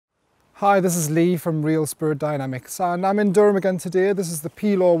Hi, this is Lee from Real Spirit Dynamics, and I'm in Durham again today. This is the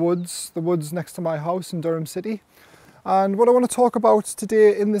Peelaw Woods, the woods next to my house in Durham City. And what I want to talk about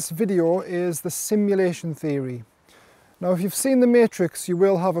today in this video is the simulation theory. Now, if you've seen The Matrix, you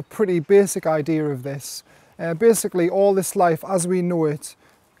will have a pretty basic idea of this. Basically, all this life as we know it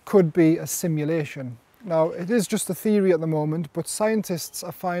could be a simulation. Now, it is just a theory at the moment, but scientists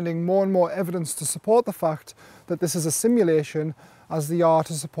are finding more and more evidence to support the fact that this is a simulation, as they are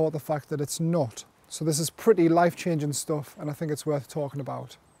to support the fact that it's not. So this is pretty life-changing stuff, and I think it's worth talking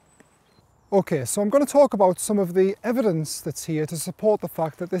about. Okay, so I'm going to talk about some of the evidence that's here to support the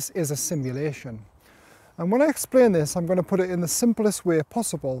fact that this is a simulation. And when I explain this, I'm going to put it in the simplest way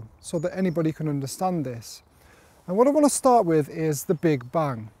possible so that anybody can understand this. And what I want to start with is the Big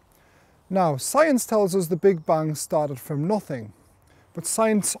Bang. Now, science tells us the Big Bang started from nothing, but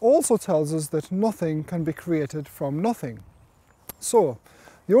science also tells us that nothing can be created from nothing. So,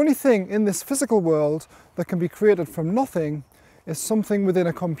 the only thing in this physical world that can be created from nothing is something within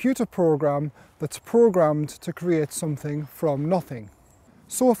a computer program that's programmed to create something from nothing.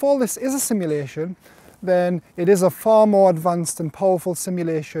 So if all this is a simulation, then it is a far more advanced and powerful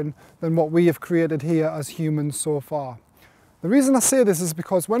simulation than what we have created here as humans so far. The reason I say this is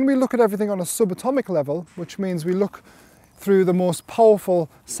because when we look at everything on a subatomic level, which means we look through the most powerful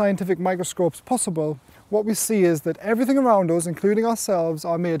scientific microscopes possible, what we see is that everything around us, including ourselves,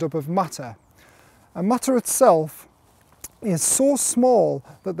 are made up of matter. And matter itself is so small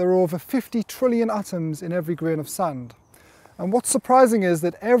that there are over 50 trillion atoms in every grain of sand. And what's surprising is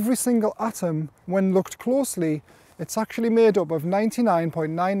that every single atom, when looked closely, it's actually made up of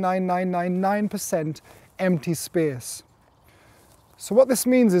 99.99999% empty space. So what this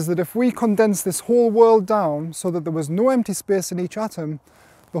means is that if we condense this whole world down so that there was no empty space in each atom,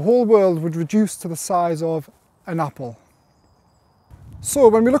 the whole world would reduce to the size of an apple. So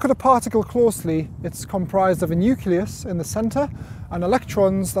when we look at a particle closely, it's comprised of a nucleus in the centre and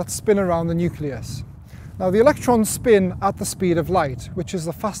electrons that spin around the nucleus. Now, the electrons spin at the speed of light, which is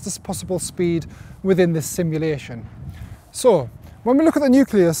the fastest possible speed within this simulation. So when we look at the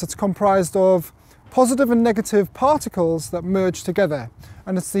nucleus, it's comprised of positive and negative particles that merge together,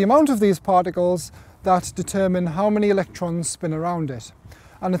 and it's the amount of these particles that determine how many electrons spin around it.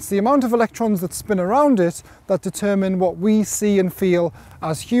 And it's the amount of electrons that spin around it that determine what we see and feel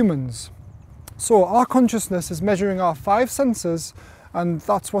as humans. So our consciousness is measuring our 5 senses, and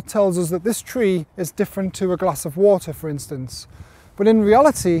that's what tells us that this tree is different to a glass of water, for instance. But in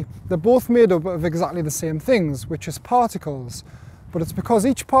reality, they're both made up of exactly the same things, which is particles. But it's because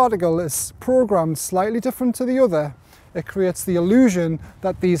each particle is programmed slightly different to the other, it creates the illusion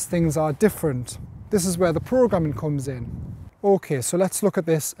that these things are different. This is where the programming comes in. Okay, so let's look at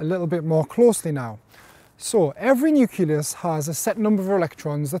this a little bit more closely now. So every nucleus has a set number of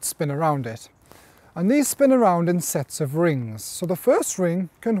electrons that spin around it. And these spin around in sets of rings. So the first ring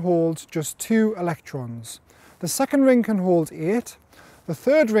can hold just 2 electrons. The second ring can hold 8. The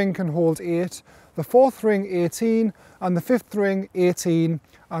third ring can hold 8. The fourth ring 18. And the fifth ring 18.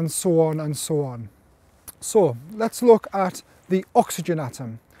 And so on and so on. So let's look at the oxygen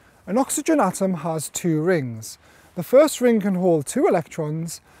atom. An oxygen atom has 2 rings. The first ring can hold 2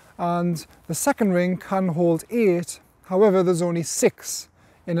 electrons, and the second ring can hold 8. However, there's only 6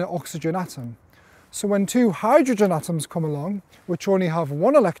 in an oxygen atom. So when 2 hydrogen atoms come along, which only have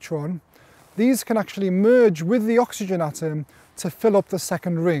 1 electron, these can actually merge with the oxygen atom to fill up the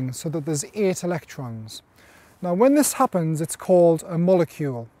second ring so that there's 8 electrons. Now, when this happens, it's called a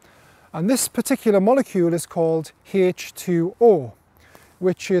molecule. And this particular molecule is called H2O,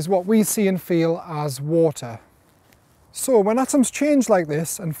 which is what we see and feel as water. So when atoms change like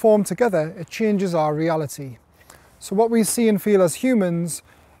this and form together, it changes our reality. So what we see and feel as humans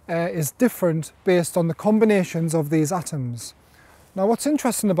is different based on the combinations of these atoms. Now, what's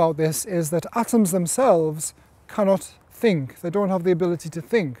interesting about this is that atoms themselves cannot think. They don't have the ability to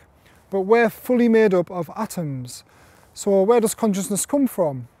think. But we're fully made up of atoms. So where does consciousness come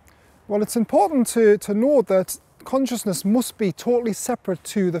from? Well, it's important to note that consciousness must be totally separate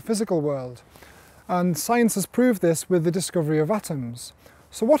to the physical world. And science has proved this with the discovery of atoms.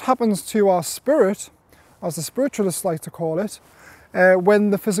 So what happens to our spirit, as the spiritualists like to call it,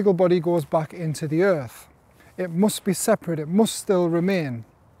 when the physical body goes back into the earth? It must be separate, it must still remain.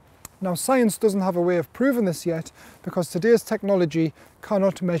 Now, science doesn't have a way of proving this yet, because today's technology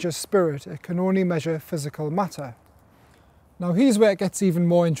cannot measure spirit, it can only measure physical matter. Now, here's where it gets even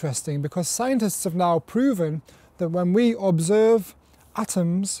more interesting, because scientists have now proven that when we observe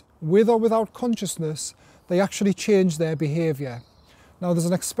atoms with or without consciousness, they actually change their behaviour. Now, there's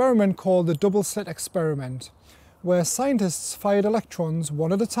an experiment called the double slit experiment, where scientists fired electrons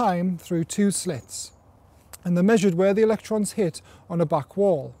one at a time through two slits, and they measured where the electrons hit on a back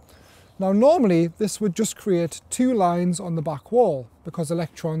wall. Now normally this would just create two lines on the back wall because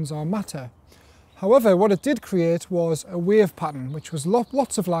electrons are matter. However, what it did create was a wave pattern, which was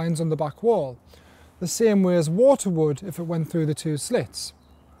lots of lines on the back wall, the same way as water would if it went through the two slits.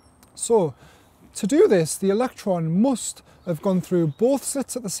 So to do this, the electron must have gone through both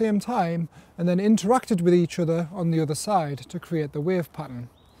slits at the same time and then interacted with each other on the other side to create the wave pattern.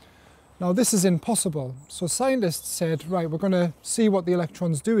 Now this is impossible, so scientists said, right, we're going to see what the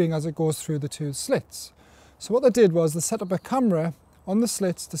electron's doing as it goes through the two slits. So what they did was they set up a camera on the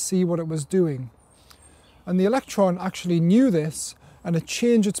slits to see what it was doing. And the electron actually knew this, and it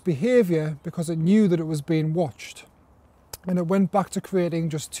changed its behaviour because it knew that it was being watched. And it went back to creating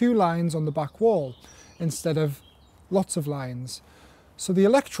just two lines on the back wall instead of lots of lines. So the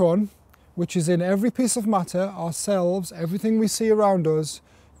electron, which is in every piece of matter, ourselves, everything we see around us,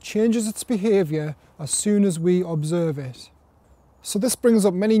 changes its behaviour as soon as we observe it. So this brings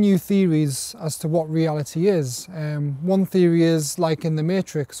up many new theories as to what reality is. One theory is like in the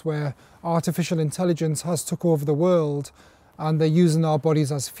Matrix, where artificial intelligence has took over the world and they're using our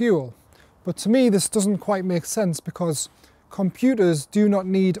bodies as fuel. But to me this doesn't quite make sense, because computers do not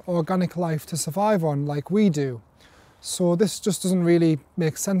need organic life to survive on like we do. So this just doesn't really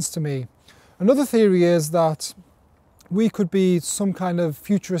make sense to me. Another theory is that we could be some kind of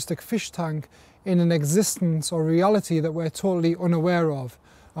futuristic fish tank in an existence or reality that we're totally unaware of,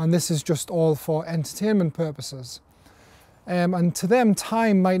 and this is just all for entertainment purposes. And to them,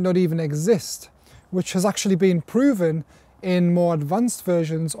 time might not even exist, which has actually been proven in more advanced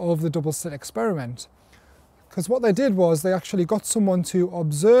versions of the double slit experiment. Because what they did was they actually got someone to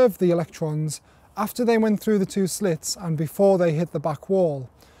observe the electrons after they went through the two slits and before they hit the back wall.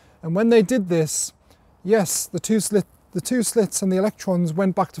 And when they did this, yes, the two slits and the electrons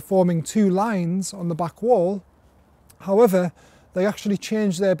went back to forming two lines on the back wall. However, they actually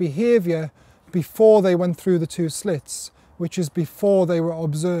changed their behaviour before they went through the two slits, which is before they were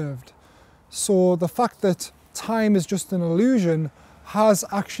observed. So the fact that time is just an illusion has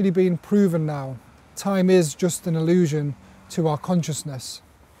actually been proven now. Time is just an illusion to our consciousness.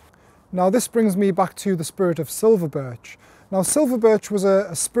 Now this brings me back to the spirit of silver birch. Now silver birch was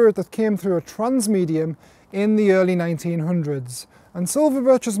a spirit that came through a trans medium in the early 1900s, and silver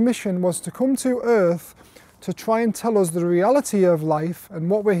birch's mission was to come to Earth to try and tell us the reality of life and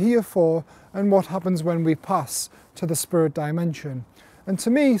what we're here for and what happens when we pass to the spirit dimension. And to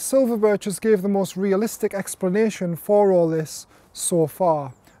me, silver birch has gave the most realistic explanation for all this so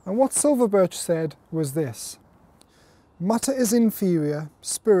far. And what silver birch said was this: matter is inferior,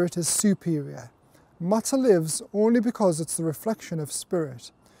 spirit is superior. Matter lives only because it's the reflection of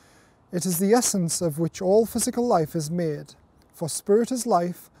spirit. It is the essence of which all physical life is made, for spirit is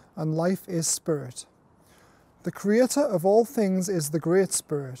life, and life is spirit. The creator of all things is the Great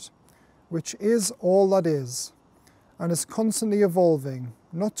Spirit, which is all that is, and is constantly evolving,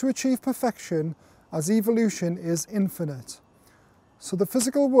 not to achieve perfection, as evolution is infinite. So the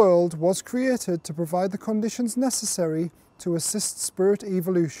physical world was created to provide the conditions necessary to assist spirit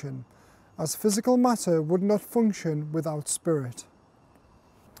evolution, as physical matter would not function without spirit.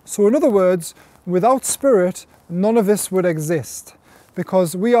 So in other words, without spirit, none of this would exist,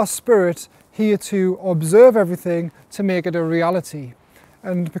 because we are spirit here to observe everything to make it a reality.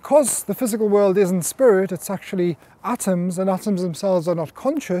 And because the physical world isn't spirit, it's actually atoms, and atoms themselves are not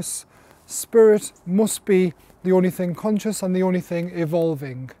conscious, spirit must be the only thing conscious and the only thing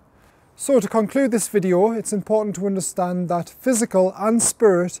evolving. So to conclude this video, it's important to understand that physical and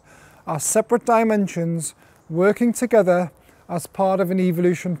spirit are separate dimensions working together as part of an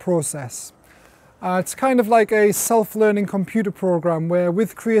evolution process. It's kind of like a self-learning computer program where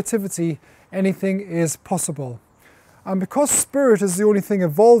with creativity anything is possible. And because spirit is the only thing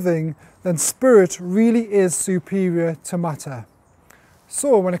evolving, then spirit really is superior to matter.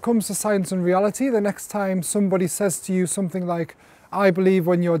 So when it comes to science and reality, the next time somebody says to you something like, "I believe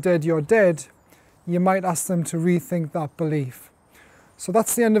when you're dead, you might ask them to rethink that belief. So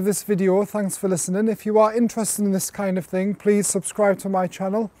that's the end of this video. Thanks for listening. If you are interested in this kind of thing, please subscribe to my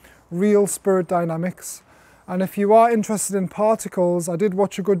channel, Real Spirit Dynamics. And if you are interested in particles, I did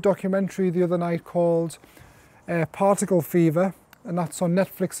watch a good documentary the other night called Particle Fever, and that's on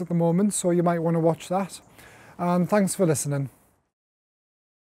Netflix at the moment, so you might want to watch that. And thanks for listening.